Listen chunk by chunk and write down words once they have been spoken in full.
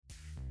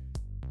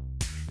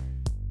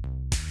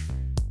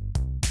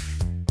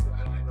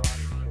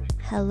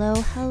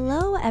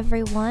Hello,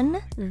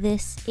 everyone.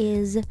 This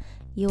is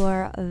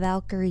your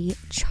Valkyrie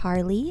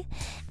Charlie,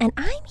 and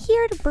I'm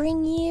here to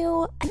bring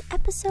you an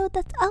episode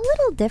that's a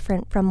little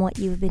different from what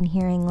you've been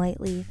hearing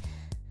lately.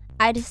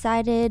 I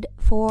decided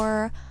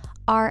for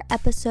our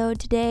episode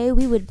today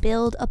we would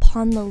build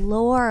upon the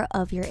lore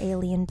of your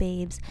alien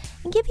babes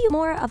and give you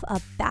more of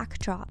a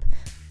backdrop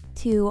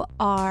to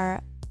our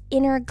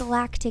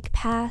intergalactic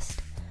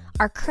past,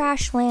 our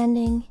crash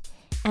landing,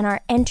 and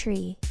our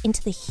entry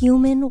into the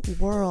human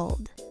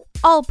world.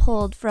 All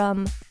pulled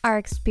from our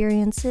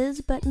experiences,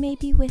 but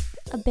maybe with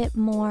a bit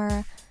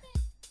more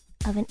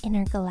of an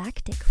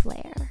intergalactic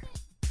flair.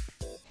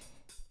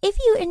 If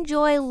you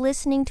enjoy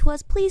listening to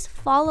us, please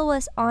follow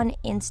us on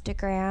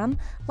Instagram,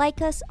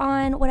 like us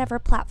on whatever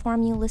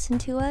platform you listen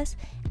to us,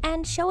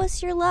 and show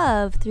us your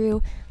love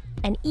through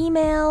an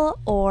email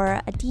or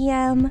a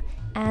DM,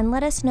 and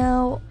let us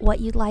know what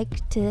you'd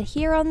like to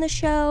hear on the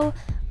show.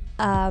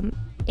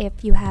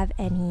 If you have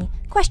any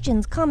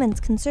questions,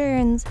 comments,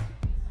 concerns,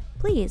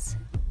 please,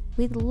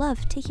 we'd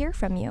love to hear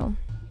from you.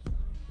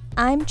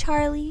 I'm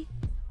Charlie,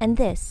 and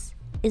this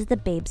is the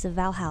Babes of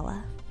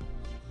Valhalla.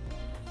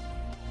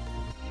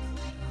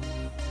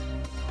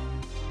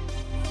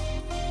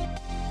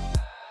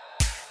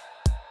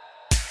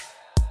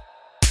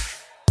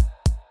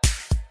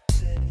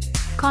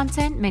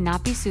 Content may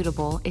not be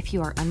suitable if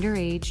you are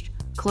underage,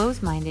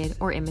 closed-minded,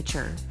 or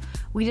immature.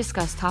 We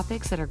discuss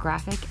topics that are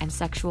graphic and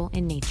sexual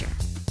in nature.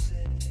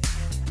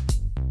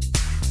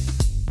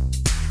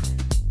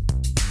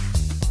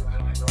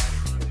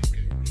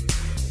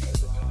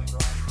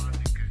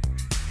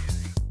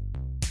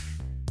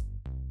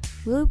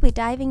 We'll be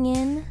diving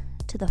in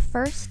to the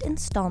first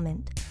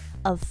installment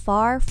of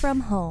Far From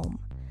Home,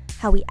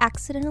 how we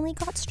accidentally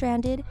got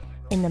stranded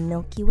in the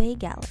Milky Way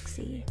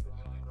galaxy.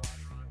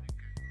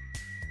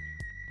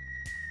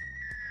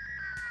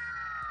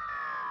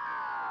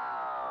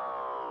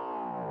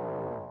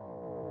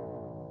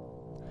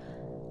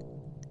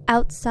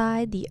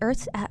 Outside the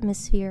Earth's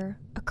atmosphere,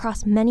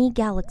 across many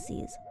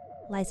galaxies,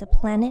 lies a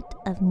planet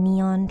of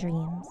neon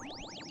dreams.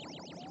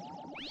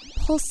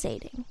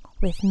 Pulsating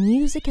with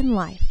music and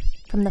life,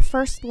 from the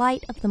first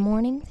light of the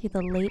morning through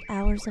the late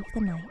hours of the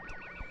night.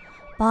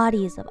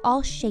 Bodies of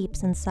all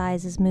shapes and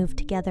sizes move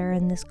together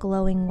in this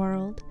glowing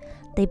world.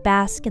 They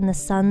bask in the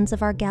suns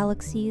of our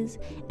galaxies,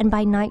 and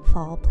by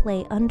nightfall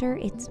play under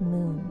its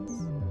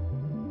moons.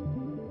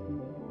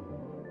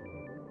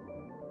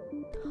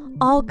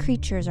 All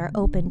creatures are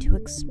open to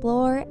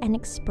explore and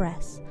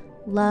express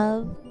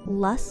love,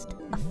 lust,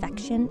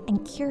 affection,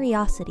 and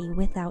curiosity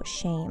without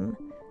shame.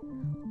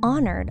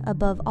 Honored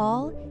above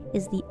all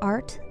is the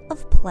art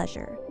of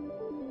pleasure,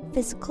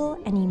 physical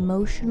and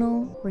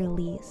emotional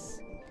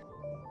release.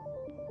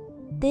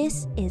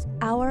 This is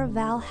our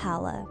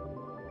Valhalla,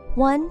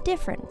 one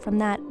different from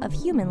that of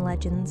human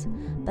legends,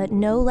 but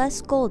no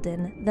less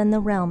golden than the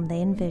realm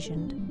they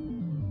envisioned.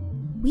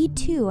 We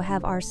too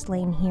have our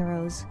slain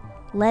heroes,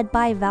 led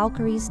by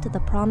Valkyries to the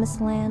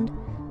promised land,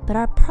 but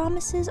our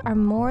promises are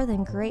more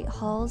than great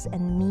halls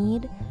and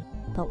mead,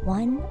 but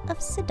one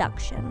of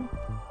seduction.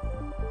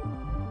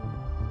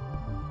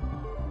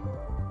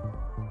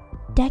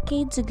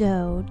 Decades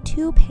ago,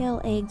 2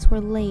 pale eggs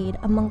were laid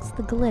amongst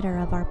the glitter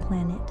of our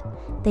planet.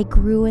 They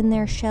grew in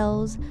their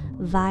shells,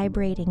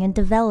 vibrating and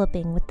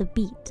developing with the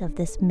beat of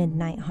this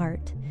midnight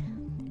heart.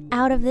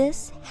 Out of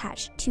this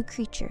hatched 2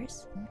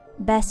 creatures,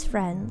 best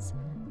friends,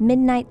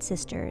 midnight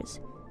sisters,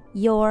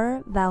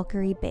 your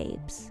Valkyrie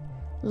babes,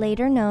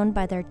 later known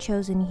by their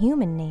chosen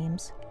human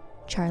names,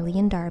 Charlie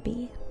and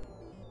Darby.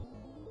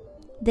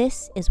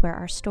 This is where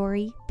our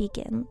story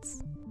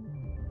begins.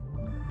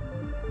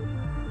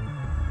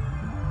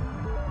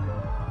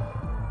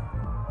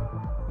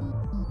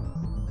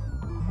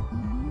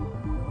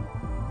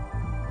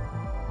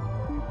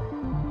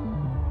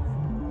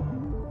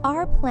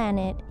 Our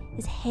planet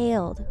is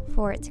hailed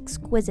for its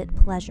exquisite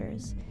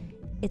pleasures.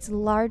 Its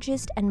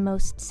largest and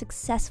most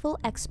successful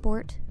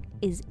export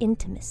is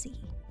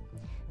intimacy.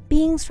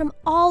 Beings from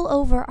all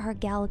over our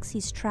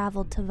galaxies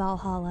traveled to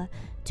Valhalla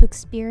to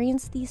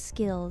experience these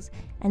skills,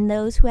 and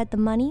those who had the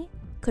money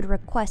could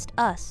request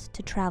us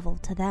to travel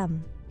to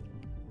them.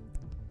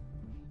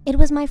 It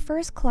was my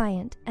first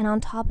client, and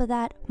on top of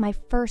that, my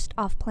first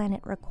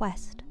off-planet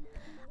request.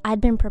 I'd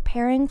been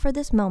preparing for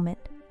this moment,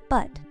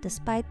 but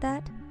despite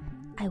that,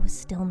 I was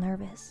still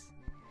nervous.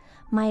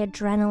 My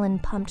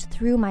adrenaline pumped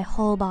through my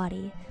whole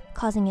body,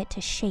 causing it to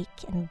shake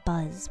and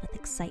buzz with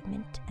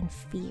excitement and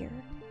fear.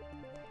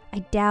 I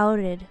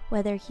doubted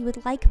whether he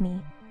would like me.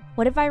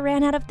 What if I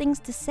ran out of things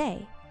to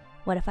say?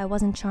 What if I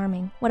wasn't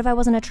charming? What if I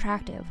wasn't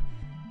attractive?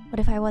 What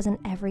if I wasn't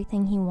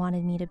everything he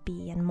wanted me to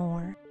be and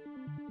more?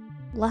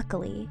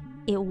 Luckily,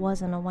 it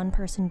wasn't a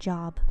one-person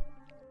job.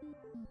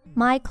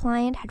 My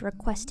client had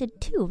requested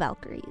 2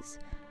 Valkyries,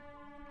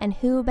 and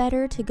who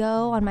better to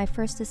go on my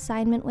first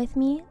assignment with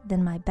me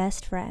than my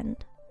best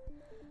friend?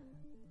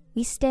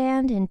 We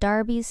stand in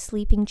Darby's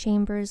sleeping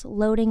chambers,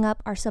 loading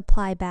up our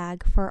supply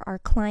bag for our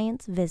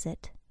client's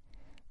visit.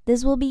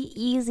 This will be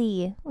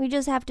easy. We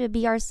just have to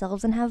be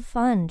ourselves and have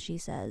fun, she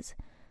says.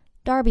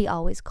 Darby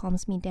always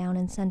calms me down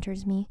and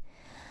centers me.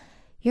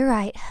 You're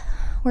right.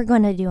 We're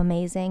going to do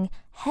amazing.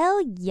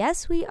 Hell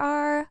yes, we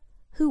are.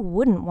 Who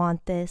wouldn't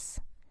want this?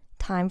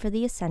 Time for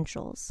the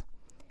essentials.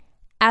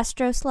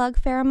 Astro Slug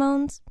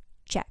pheromones?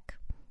 Check.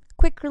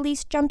 Quick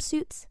release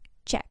jumpsuits?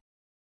 Check.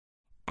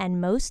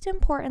 And most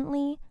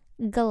importantly,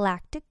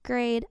 galactic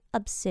grade,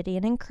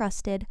 obsidian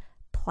encrusted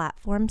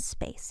platform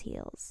space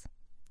heels.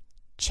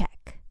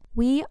 Check.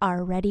 We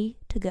are ready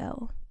to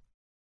go.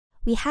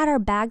 We had our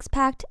bags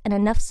packed and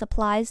enough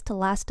supplies to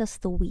last us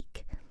the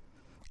week.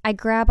 I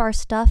grab our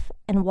stuff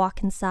and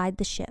walk inside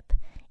the ship.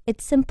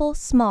 It's simple,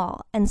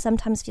 small, and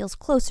sometimes feels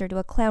closer to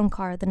a clown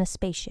car than a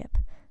spaceship,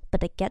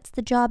 but it gets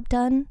the job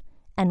done,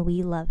 and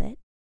we love it.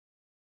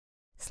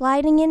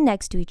 Sliding in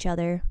next to each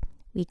other,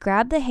 we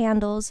grab the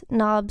handles,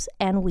 knobs,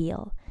 and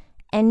wheel.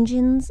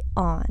 Engines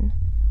on.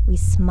 We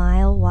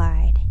smile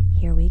wide.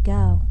 Here we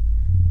go.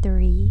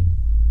 3,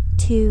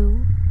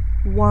 2,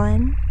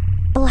 1,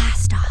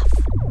 blast off!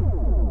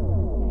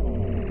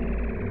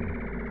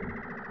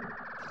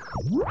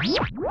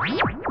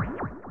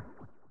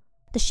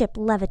 The ship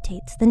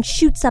levitates, then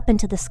shoots up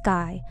into the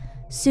sky.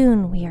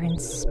 Soon we are in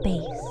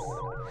space,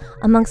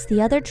 amongst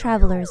the other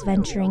travelers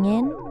venturing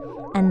in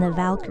and the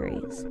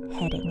Valkyries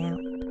heading out.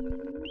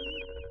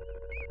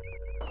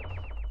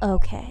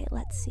 Okay,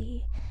 let's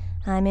see.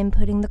 I'm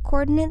inputting the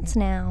coordinates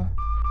now.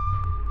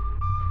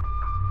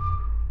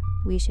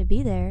 We should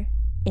be there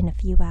in a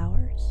few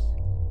hours.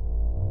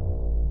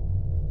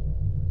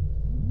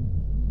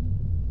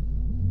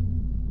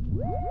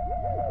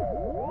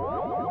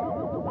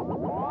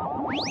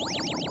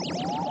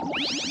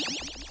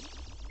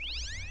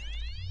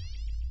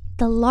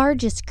 The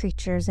largest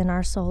creatures in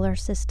our solar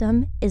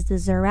system is the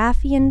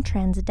Zeraffian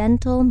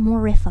Transcendental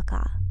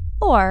Morifica,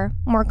 or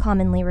more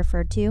commonly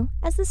referred to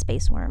as the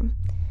space worm.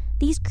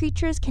 These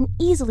creatures can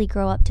easily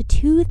grow up to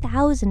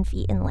 2,000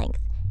 feet in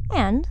length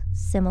and,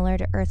 similar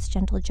to Earth's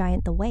gentle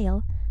giant the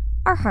whale,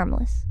 are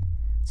harmless,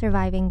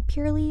 surviving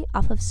purely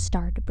off of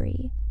star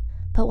debris.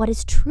 But what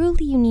is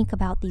truly unique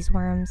about these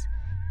worms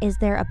is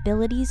their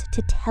abilities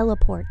to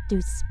teleport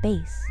through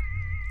space,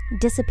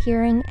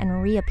 disappearing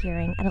and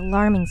reappearing at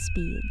alarming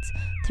speeds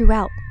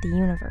throughout the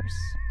universe.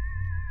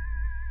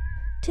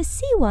 To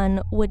see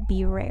one would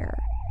be rare.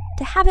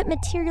 To have it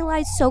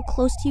materialize so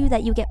close to you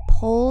that you get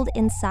pulled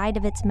inside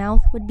of its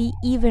mouth would be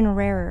even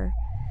rarer.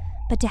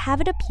 But to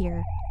have it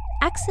appear,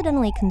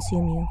 accidentally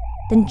consume you,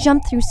 then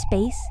jump through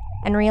space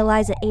and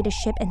realize it ate a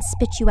ship and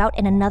spit you out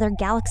in another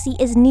galaxy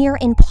is near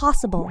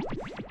impossible.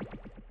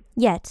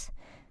 Yet,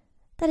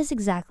 that is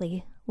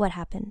exactly what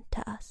happened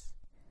to us.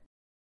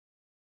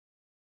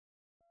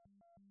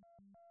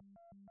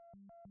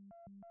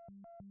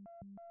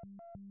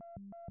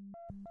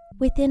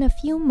 Within a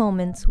few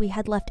moments, we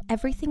had left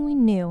everything we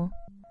knew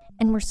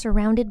and were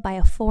surrounded by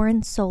a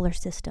foreign solar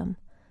system,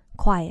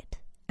 quiet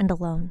and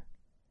alone.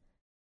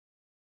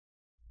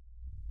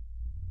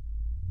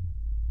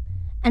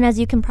 And as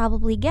you can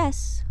probably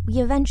guess, we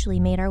eventually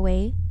made our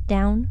way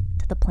down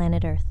to the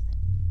planet Earth.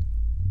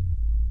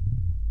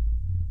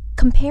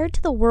 Compared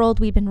to the world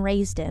we'd been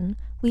raised in,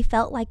 we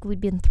felt like we'd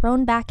been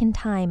thrown back in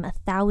time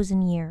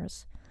 1,000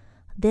 years.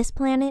 This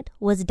planet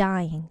was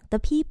dying. The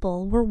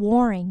people were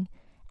warring.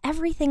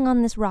 Everything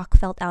on this rock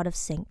felt out of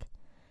sync.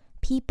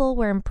 People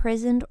were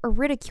imprisoned or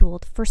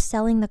ridiculed for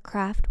selling the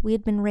craft we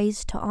had been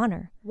raised to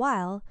honor,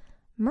 while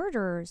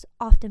murderers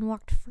often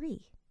walked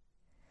free.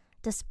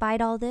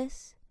 Despite all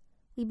this,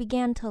 we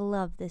began to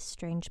love this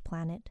strange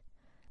planet.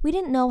 We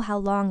didn't know how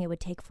long it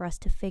would take for us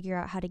to figure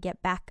out how to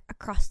get back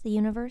across the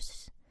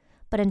universe,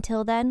 but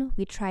until then,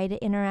 we tried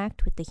to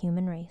interact with the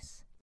human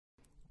race.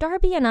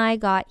 Darby and I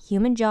got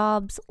human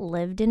jobs,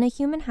 lived in a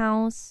human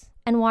house,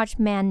 and watched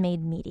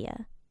man-made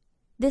media.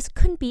 This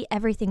couldn't be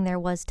everything there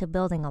was to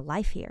building a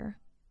life here.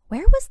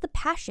 Where was the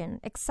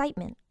passion,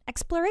 excitement,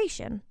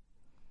 exploration?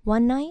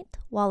 One night,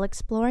 while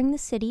exploring the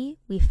city,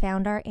 we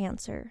found our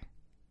answer.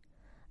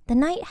 The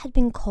night had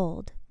been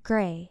cold,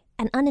 gray,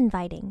 and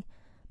uninviting,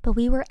 but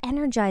we were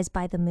energized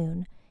by the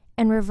moon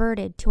and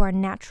reverted to our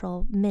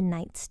natural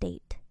midnight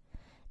state.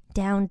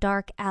 Down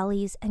dark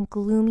alleys and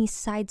gloomy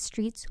side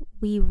streets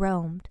we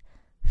roamed,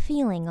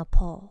 feeling a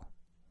pull.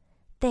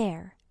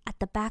 There, at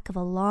the back of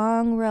a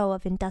long row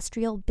of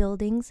industrial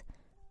buildings,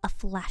 a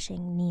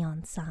flashing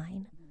neon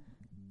sign.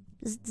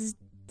 Zzz, zzz,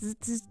 zzz,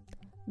 zzz.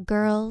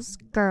 Girls,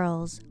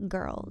 girls,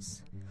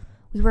 girls.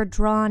 We were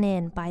drawn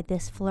in by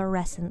this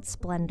fluorescent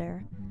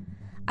splendor.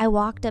 I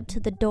walked up to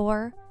the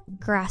door,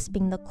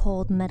 grasping the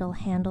cold metal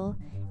handle,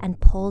 and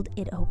pulled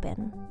it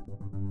open.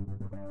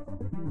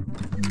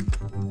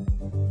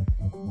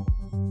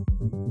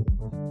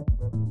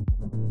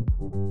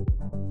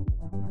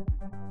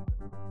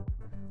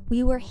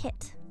 We were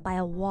hit by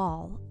a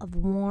wall of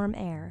warm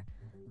air,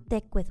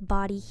 thick with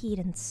body heat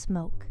and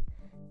smoke.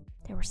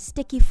 There were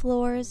sticky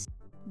floors,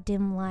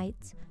 dim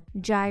lights,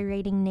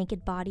 gyrating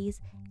naked bodies,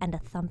 and a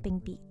thumping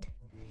beat.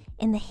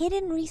 In the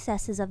hidden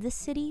recesses of this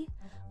city,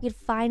 we had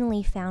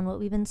finally found what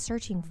we've been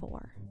searching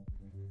for.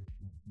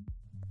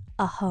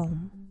 A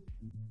home.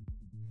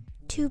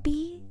 To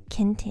be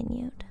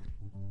continued.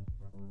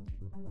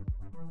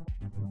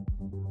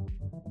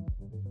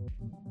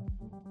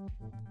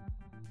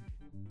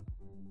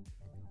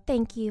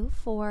 Thank you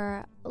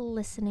for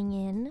listening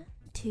in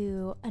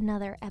to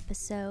another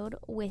episode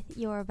with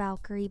your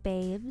Valkyrie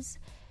babes.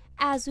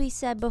 As we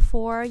said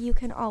before, you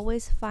can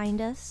always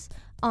find us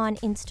on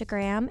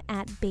Instagram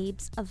at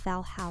Babes of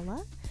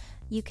Valhalla.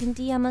 You can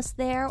DM us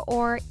there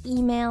or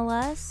email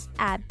us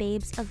at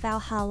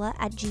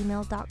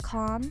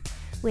babesofvalhalla@gmail.com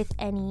with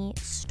any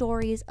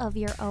stories of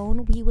your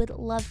own. We would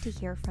love to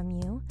hear from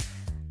you.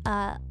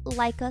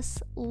 Like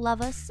us,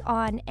 love us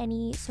on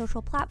any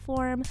social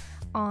platform,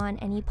 on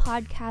any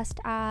podcast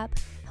app.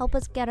 Help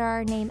us get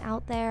our name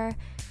out there.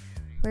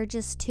 We're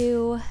just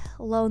two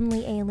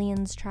lonely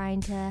aliens trying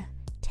to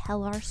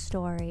tell our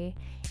story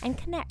and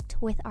connect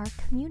with our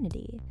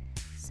community.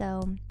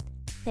 So,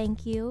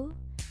 thank you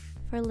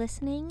for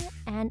listening,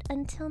 and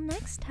until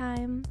next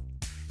time,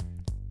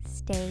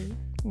 stay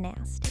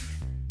nasty.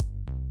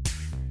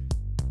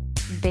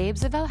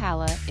 Babes of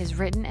Valhalla is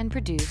written and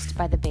produced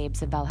by the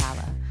Babes of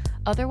Valhalla,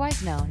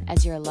 otherwise known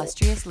as your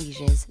illustrious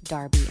lieges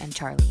Darby and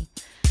Charlie.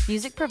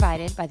 Music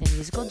provided by the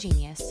musical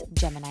genius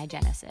Gemini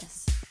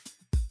Genesis.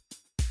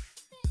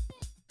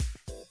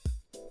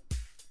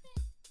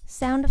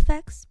 Sound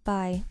effects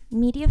by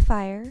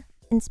Mediafire,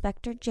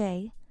 Inspector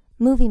J,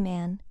 Movie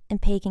Man,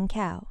 and Pagan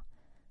Cow.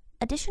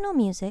 Additional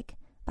music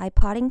by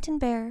Poddington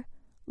Bear,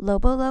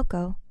 Lobo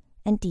Loco,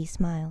 and D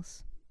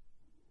Smiles.